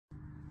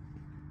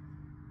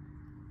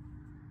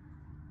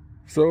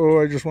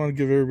So I just want to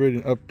give everybody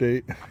an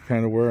update,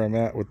 kind of where I'm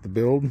at with the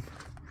build.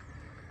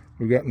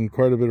 We've gotten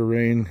quite a bit of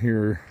rain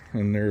here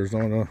in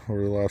Arizona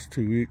over the last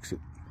 2 weeks. It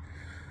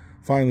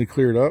finally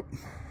cleared up.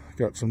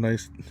 Got some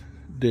nice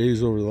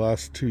days over the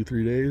last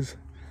 2-3 days.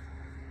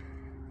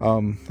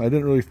 I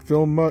didn't really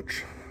film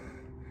much.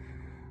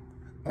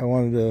 I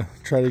wanted to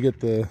try to get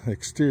the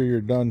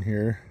exterior done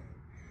here.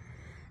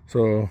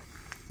 So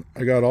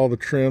I got all the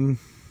trim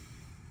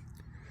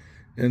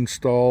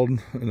installed,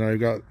 and I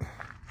got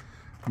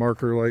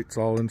marker lights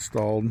all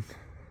installed,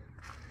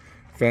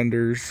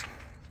 fenders.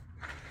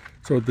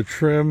 So the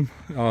trim,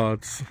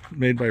 it's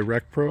made by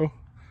RecPro.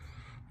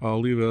 I'll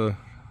leave a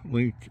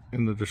link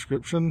in the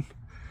description.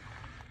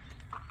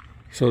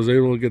 So I was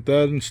able to get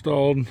that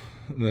installed,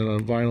 and then a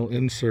vinyl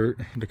insert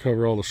to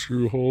cover all the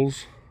screw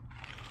holes.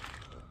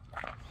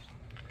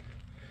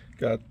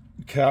 Got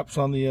caps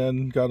on the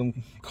end, got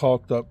them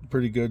caulked up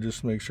pretty good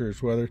just to make sure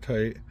it's weather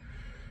tight.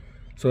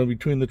 So in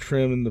between the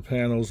trim and the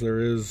panels there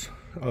is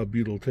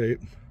butyl tape.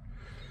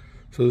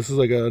 So this is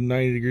like a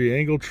 90-degree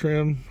angle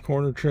trim,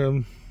 corner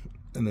trim,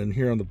 and then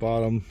here on the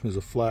bottom is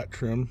a flat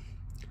trim.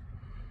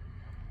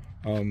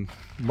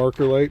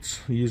 Marker lights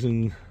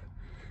using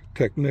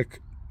Technic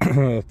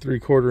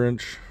 3/4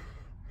 inch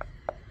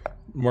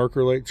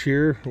marker lights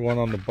here, one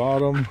on the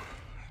bottom,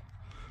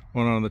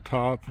 one on the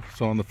top.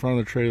 So on the front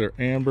of the trailer,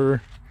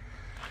 amber,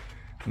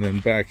 and then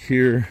back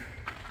here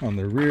on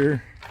the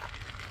rear,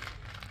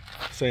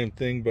 same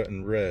thing but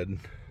in red.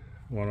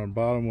 One on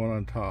bottom, one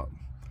on top.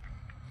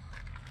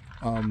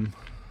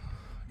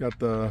 Got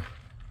the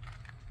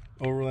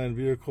Overland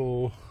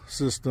Vehicle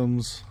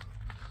Systems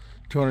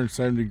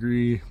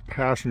 270-degree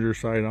passenger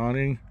side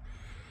awning.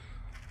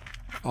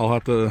 I'll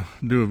have to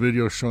do a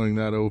video showing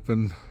that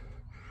open,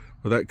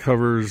 but that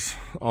covers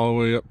all the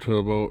way up to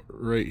about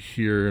right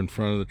here in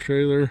front of the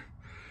trailer,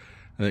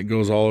 and it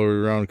goes all the way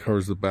around,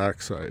 covers the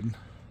back side.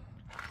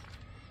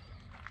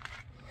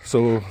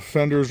 So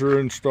fenders are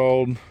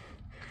installed.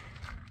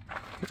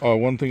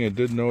 One thing I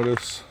did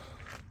notice,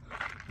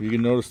 you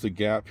can notice the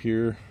gap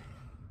here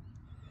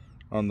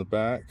on the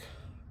back.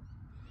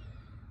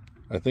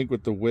 I think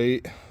with the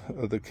weight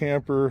of the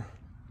camper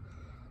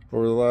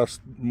over the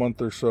last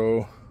month or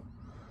so,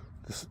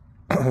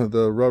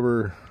 the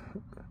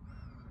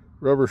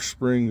rubber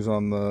springs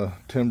on the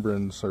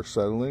timbrins are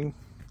settling,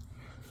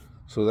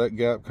 so that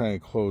gap kind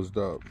of closed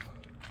up.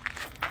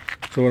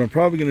 So what I'm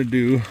probably going to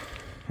do,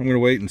 I'm going to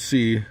wait and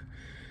see,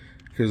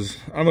 because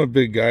I'm a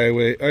big guy. I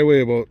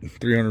weigh about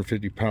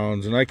 350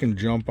 pounds, and I can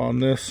jump on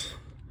this,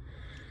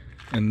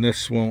 and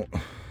this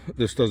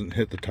doesn't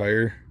hit the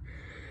tire.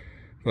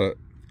 But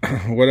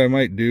what I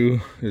might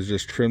do is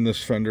just trim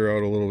this fender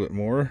out a little bit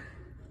more,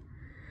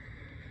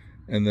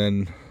 and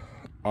then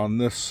on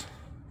this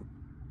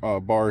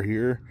bar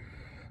here,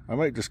 I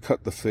might just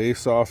cut the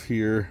face off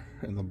here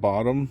in the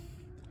bottom,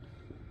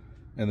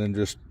 and then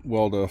just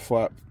weld a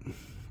flat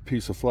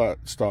piece of flat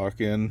stock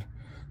in.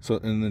 So,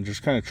 and then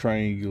just kind of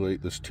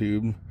triangulate this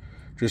tube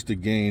just to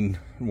gain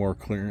more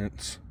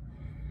clearance.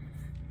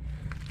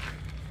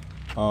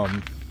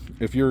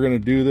 If you're going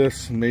to do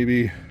this,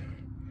 maybe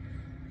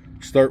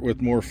start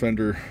with more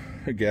fender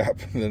gap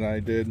than I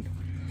did.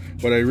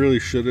 What I really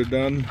should have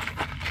done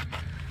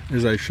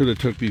is I should have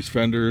took these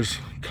fenders,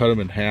 cut them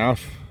in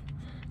half,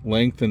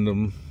 lengthened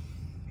them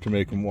to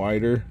make them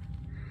wider.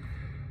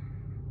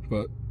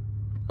 But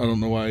I don't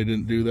know why I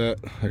didn't do that.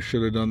 I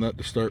should have done that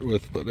to start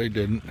with, but I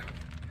didn't.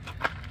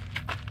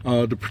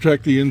 To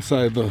protect the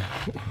inside of the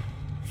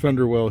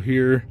fender well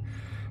here,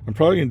 I'm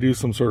probably going to do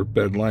some sort of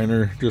bed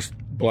liner, just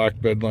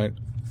black bed line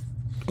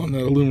on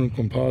that aluminum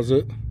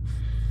composite.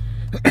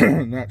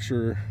 Not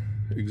sure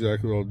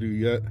exactly what I'll do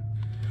yet.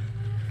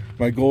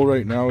 My goal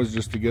right now is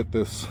just to get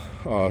this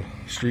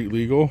street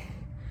legal,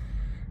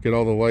 get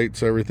all the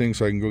lights, everything,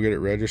 so I can go get it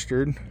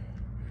registered.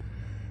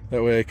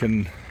 That way I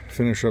can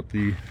finish up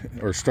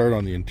start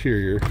on the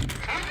interior.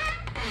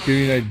 Give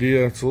you an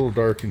idea, it's a little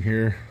dark in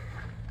here,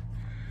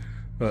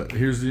 but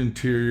here's the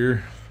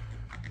interior.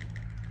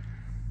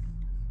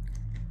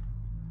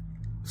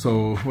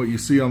 So what you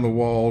see on the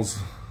walls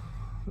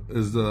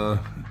is the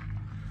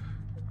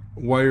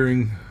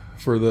wiring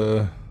for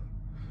the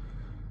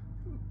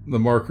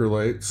marker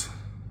lights,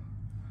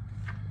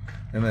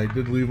 and I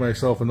did leave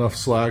myself enough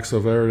slack, so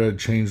if I ever had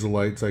to change the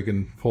lights, I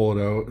can pull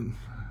it out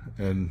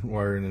and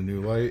wire in a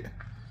new light.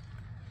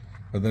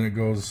 But then it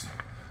goes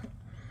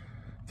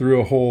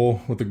through a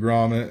hole with the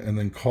grommet and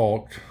then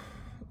caulked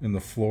in the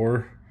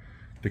floor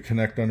to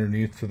connect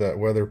underneath to that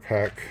weather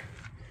pack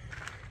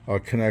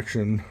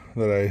connection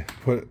that I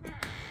put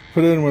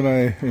in when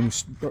I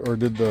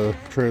did the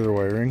trailer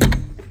wiring.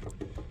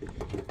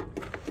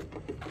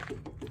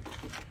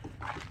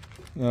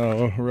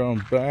 Now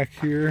around back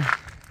here,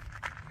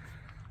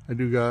 I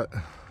do got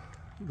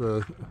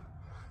the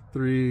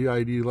 3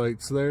 ID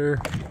lights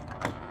there,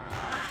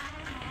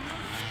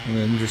 and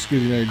then just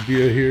give you an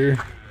idea here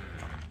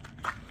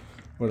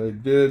what I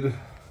did.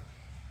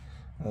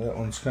 That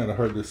one's kind of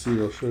hard to see.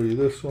 I'll show you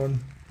this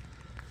one.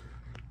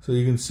 So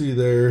you can see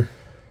there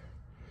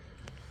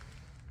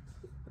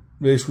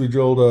basically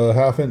drilled a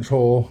 1/2-inch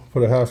hole,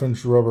 put a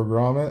 1/2-inch rubber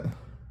grommet,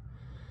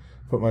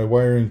 put my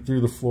wiring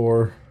through the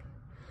floor,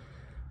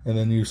 and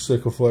then use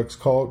Sikaflex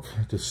caulk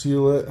to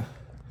seal it.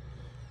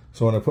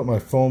 So when I put my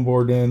foam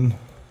board in,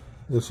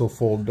 this will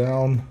fold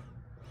down.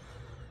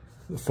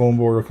 The foam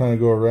board will kind of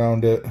go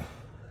around it,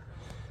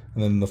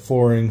 and then the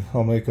flooring,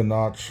 I'll make a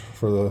notch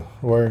for the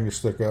wiring to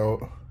stick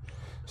out.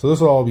 So this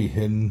will all be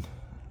hidden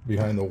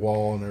behind the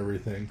wall and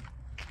everything.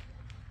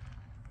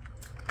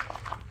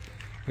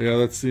 Yeah,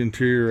 that's the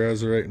interior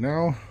as of right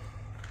now.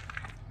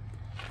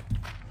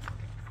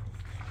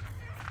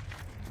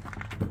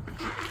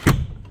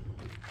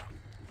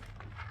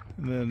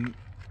 And then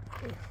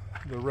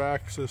the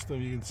rack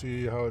system, you can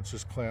see how it's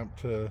just clamped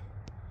to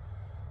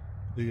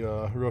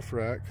the roof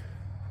rack.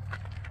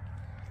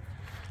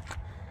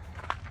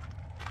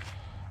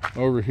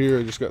 Over here,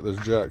 I just got this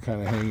jack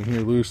kind of hanging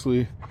here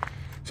loosely.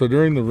 So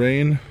during the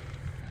rain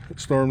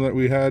storm that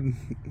we had,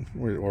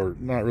 or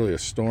not really a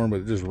storm,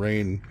 but it just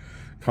rained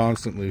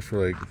constantly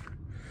for like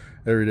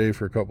every day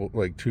for a couple,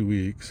 like 2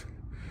 weeks.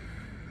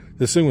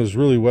 This thing was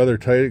really weather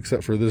tight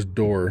except for this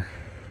door.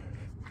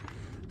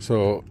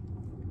 So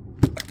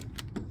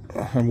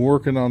I'm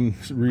working on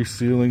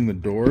resealing the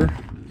door.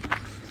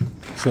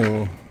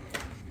 So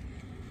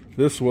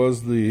this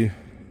was the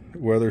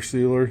weather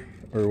sealer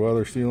or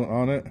weather sealant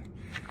on it,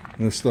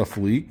 and this stuff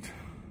leaked.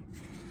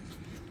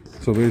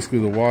 So basically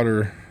the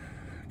water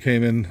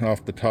came in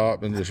off the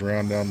top and just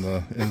ran down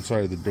the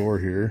inside of the door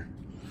here.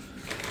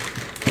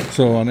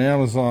 So on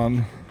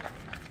Amazon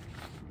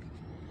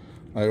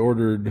I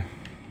ordered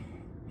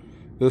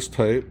this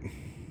type,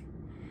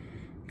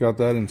 got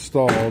that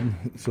installed,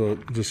 so it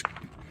just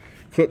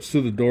clips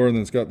to the door, and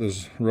then it's got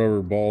this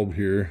rubber bulb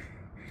here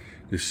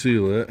to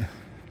seal it.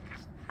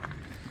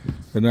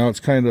 But now it's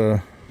kind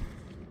of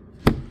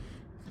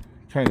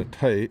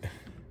tight,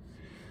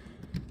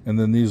 and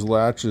then these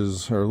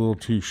latches are a little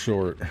too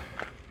short.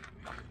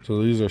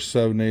 So these are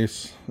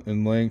 7/8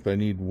 in length. I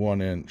need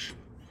 1 inch.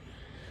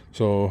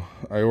 So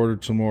I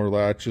ordered some more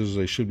latches.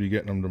 I should be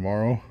getting them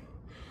tomorrow.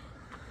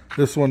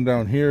 This one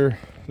down here,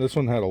 this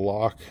one had a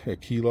lock, a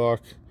key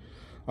lock.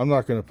 I'm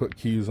not going to put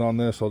keys on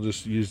this. I'll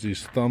just use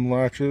these thumb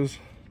latches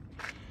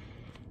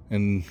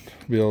and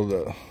be able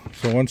to,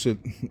 so once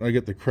I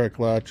get the correct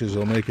latches,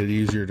 it'll make it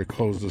easier to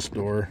close this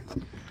door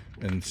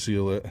and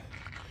seal it.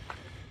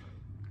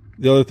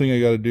 The other thing I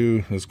got to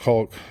do is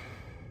caulk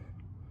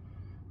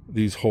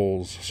these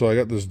holes. So I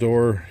got this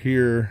door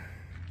here,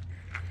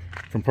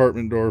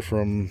 compartment door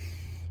from,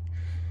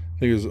 I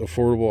think it's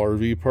Affordable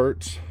RV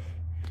Parts.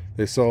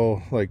 They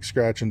sell like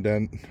scratch and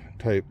dent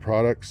type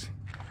products.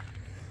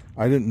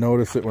 I didn't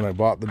notice it when I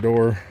bought the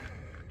door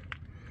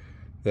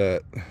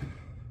that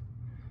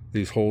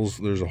these holes,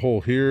 there's a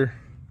hole here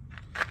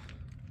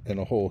and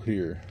a hole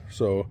here.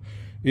 So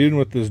even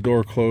with this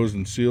door closed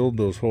and sealed,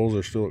 those holes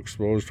are still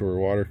exposed to where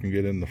water can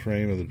get in the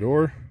frame of the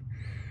door.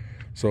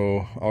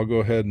 So I'll go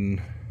ahead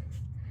and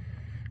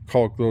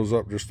caulk those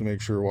up just to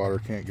make sure water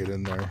can't get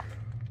in there.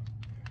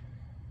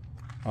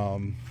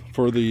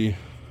 For the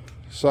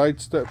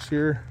side steps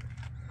here,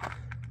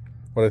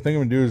 what I think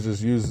I'm gonna do is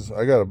just use,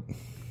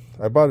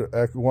 I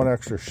bought one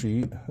extra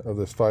sheet of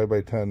this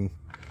 5x10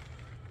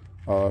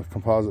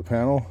 composite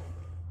panel.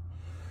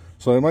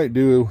 So I might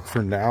do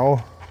for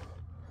now,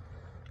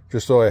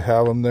 just so I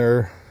have them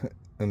there,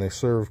 and they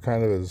serve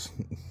kind of as,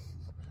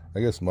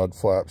 I guess, mud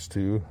flaps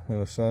too, in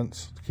a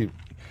sense, to keep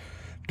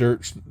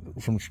dirt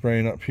from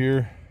spraying up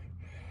here.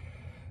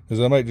 Is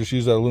I might just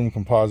use that aluminum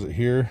composite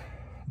here,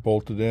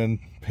 bolt it in,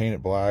 paint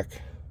it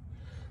black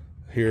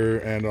here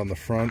and on the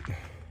front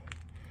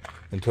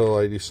until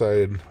I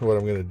decide what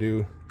I'm going to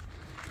do.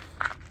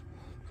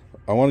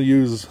 I want to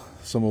use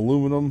some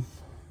aluminum.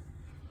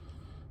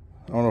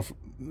 I want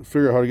to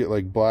figure out how to get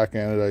like black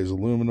anodized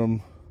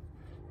aluminum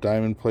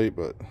diamond plate,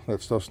 but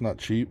that stuff's not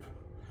cheap.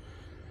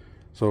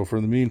 So for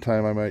the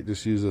meantime, I might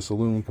just use this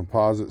aluminum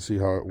composite, see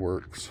how it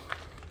works.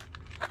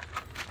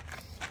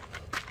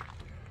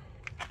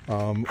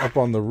 Up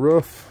on the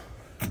roof,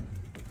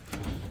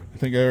 I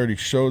think I already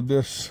showed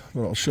this,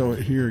 but I'll show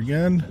it here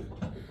again.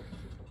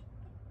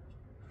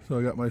 So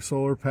I got my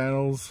solar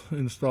panels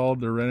installed.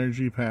 They're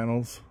Renogy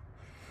panels.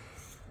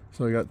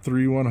 So I got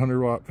 3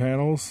 100-watt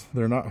panels.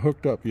 They're not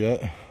hooked up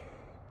yet. So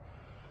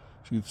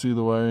you can see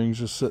the wiring's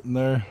just sitting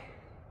there.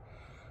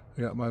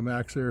 I got my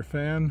MaxxAir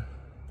fan.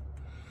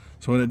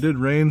 So when it did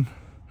rain,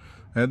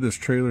 I had this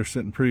trailer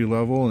sitting pretty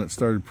level and it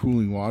started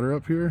pooling water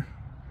up here.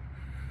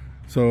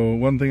 So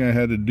one thing I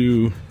had to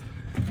do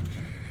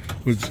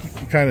was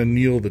kind of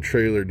kneel the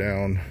trailer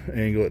down,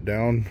 angle it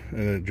down,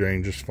 and it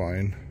drained just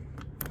fine.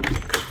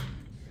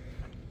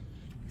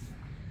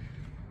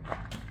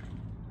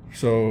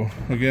 So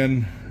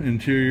again,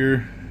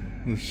 interior,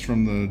 this is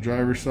from the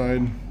driver's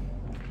side.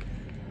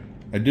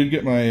 I did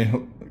get my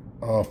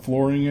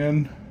flooring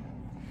in,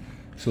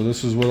 so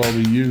this is what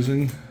I'll be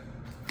using.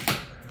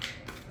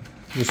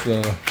 Just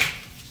a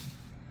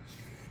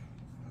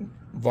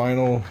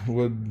vinyl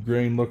wood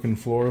grain looking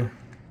floor.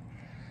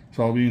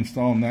 So I'll be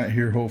installing that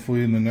here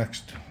hopefully in the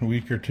next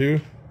week or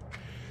two.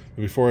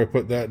 Before I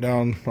put that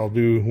down, I'll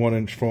do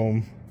 1-inch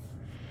foam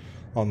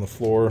on the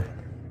floor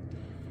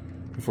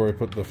before I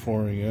put the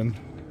flooring in.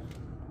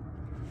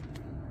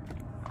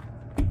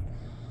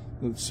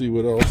 Let's see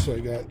what else I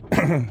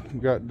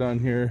got done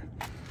here.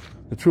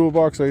 The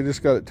toolbox, I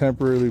just got it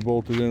temporarily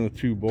bolted in with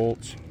 2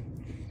 bolts.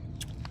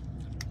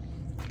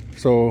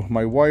 So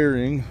my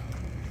wiring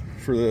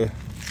for the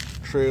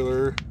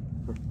trailer,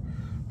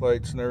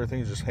 lights and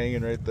everything is just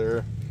hanging right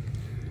there.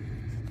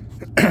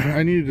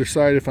 I need to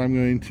decide if I'm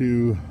going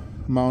to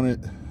mount it,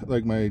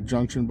 like my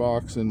junction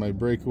box and my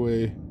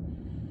breakaway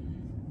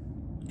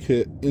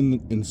kit,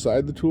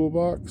 inside the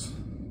toolbox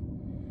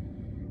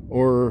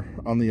or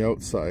on the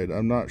outside.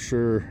 I'm not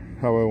sure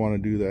how I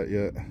want to do that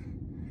yet.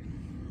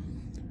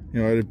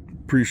 You know, I'd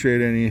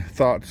appreciate any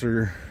thoughts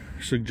or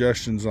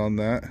suggestions on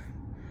that,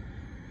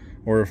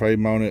 or if I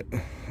mount it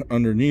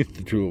underneath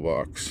the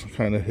toolbox,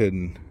 kind of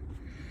hidden.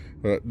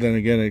 But then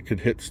again, it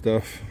could hit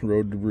stuff,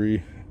 road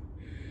debris,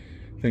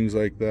 things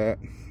like that.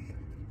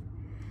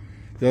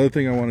 The other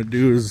thing I want to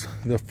do is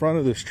the front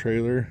of this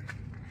trailer.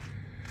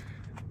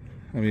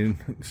 I mean,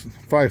 it's a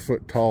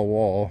 5-foot tall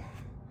wall,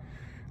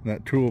 and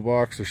that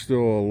toolbox, there's still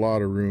a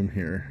lot of room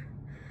here.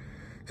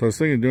 So I was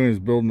thinking of doing is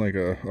building like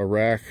a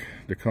rack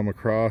to come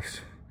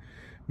across,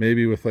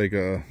 maybe with like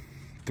a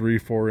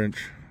 3-4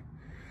 inch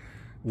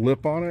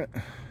lip on it,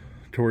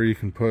 to where you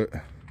can put,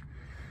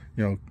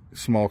 you know,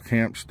 small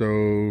camp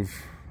stove,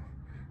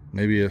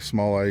 maybe a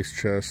small ice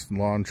chest,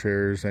 lawn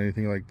chairs,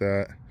 anything like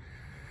that,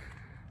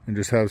 and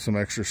just have some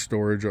extra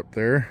storage up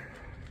there.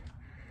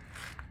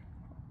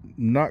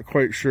 Not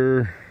quite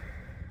sure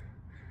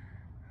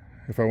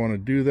if I want to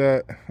do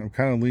that. I'm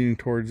kind of leaning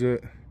towards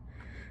it.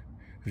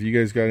 If you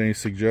guys got any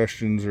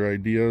suggestions or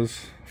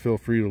ideas, feel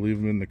free to leave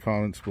them in the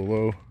comments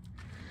below.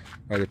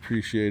 I'd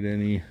appreciate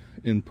any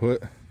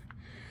input.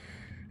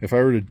 If I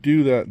were to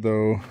do that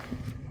though,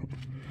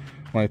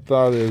 my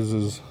thought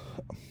is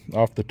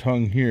off the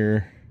tongue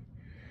here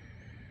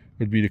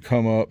would be to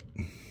come up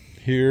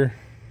here,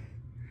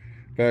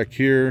 back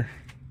here,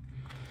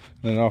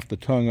 and then off the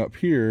tongue up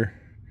here,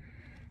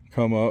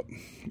 come up,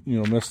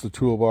 you know, miss the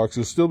toolbox.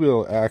 You'll still be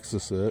able to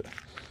access it.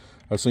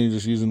 I was thinking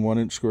just using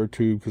 1-inch square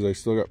tube because I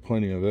still got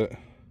plenty of it.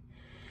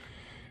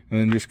 And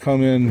then just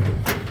come in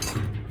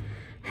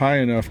high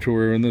enough to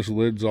where when this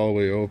lid's all the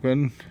way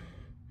open,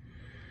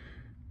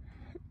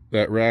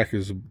 that rack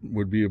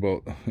would be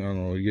about, I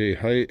don't know, yay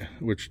height,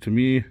 which to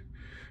me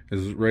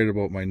is right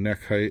about my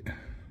neck height,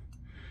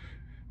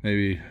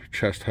 maybe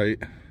chest height,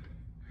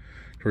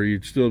 where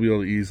you'd still be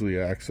able to easily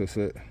access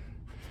it,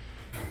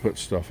 put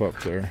stuff up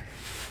there.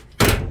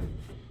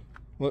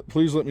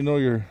 Please let me know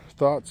your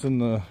thoughts in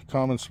the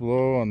comments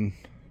below on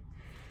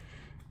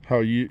how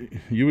you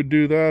would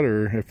do that,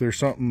 or if there's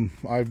something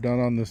I've done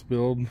on this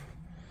build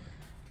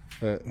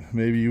that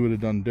maybe you would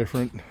have done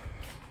different.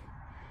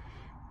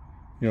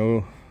 You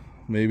know,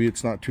 maybe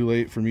it's not too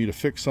late for me to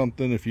fix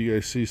something if you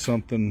guys see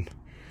something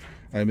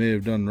I may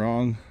have done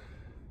wrong.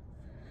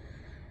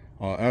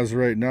 As of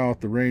right now,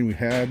 with the rain we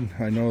had,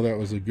 I know that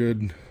was a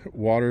good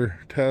water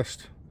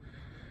test,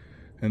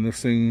 and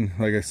this thing,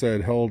 like I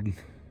said, held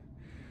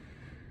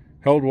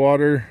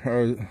water.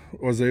 I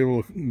was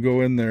able to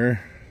go in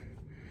there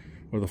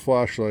with a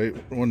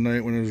flashlight one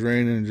night when it was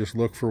raining and just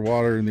look for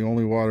water, and the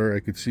only water I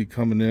could see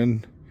coming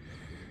in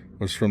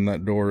was from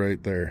that door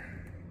right there.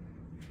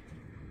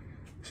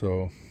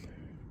 So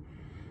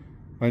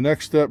my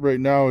next step right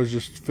now is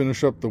just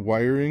finish up the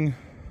wiring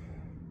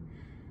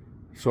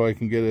so I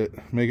can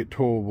make it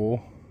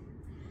towable.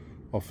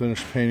 I'll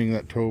finish painting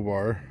that tow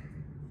bar,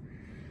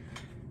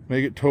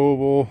 make it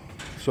towable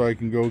so I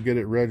can go get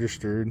it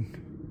registered.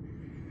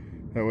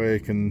 That way I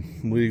can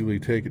legally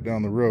take it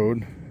down the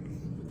road.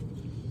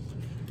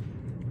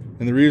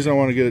 And the reason I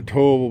want to get it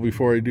towable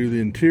before I do the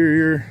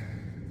interior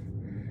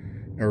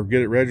or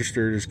get it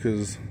registered is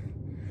because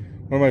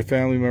one of my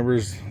family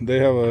members, they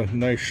have a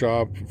nice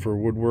shop for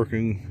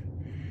woodworking,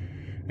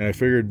 and I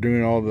figured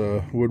doing all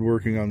the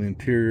woodworking on the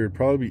interior would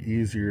probably be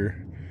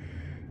easier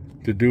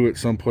to do it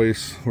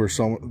someplace where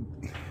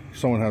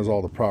someone has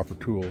all the proper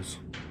tools.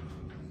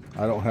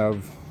 I don't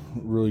have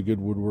really good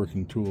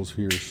woodworking tools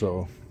here,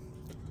 so.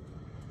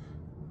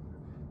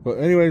 But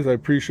anyways, I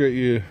appreciate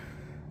you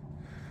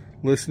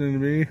listening to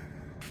me.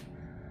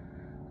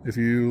 If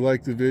you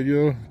like the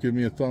video, give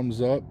me a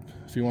thumbs up.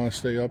 If you want to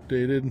stay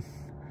updated,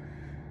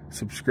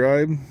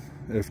 subscribe.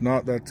 If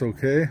not, that's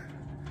okay.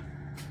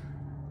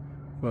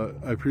 But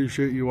I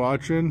appreciate you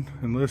watching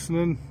and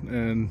listening,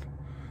 and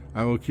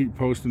I will keep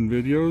posting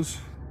videos.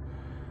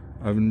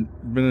 I've been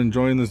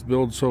enjoying this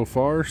build so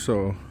far,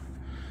 so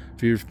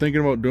if you're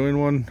thinking about doing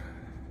one,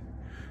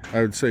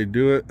 I would say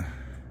do it.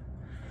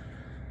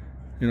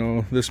 You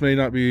know, this may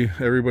not be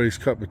everybody's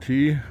cup of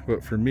tea,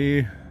 but for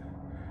me,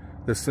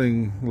 this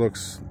thing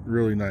looks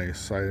really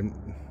nice.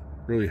 I'm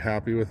really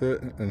happy with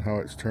it and how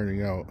it's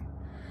turning out.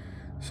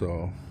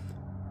 So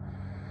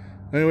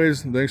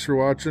anyways, thanks for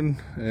watching,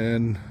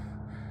 and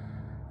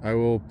I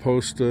will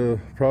post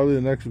probably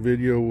the next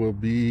video will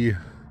be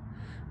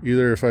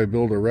either if I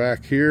build a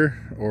rack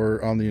here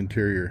or on the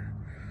interior.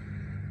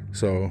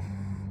 So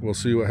we'll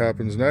see what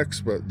happens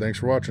next, but thanks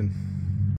for watching.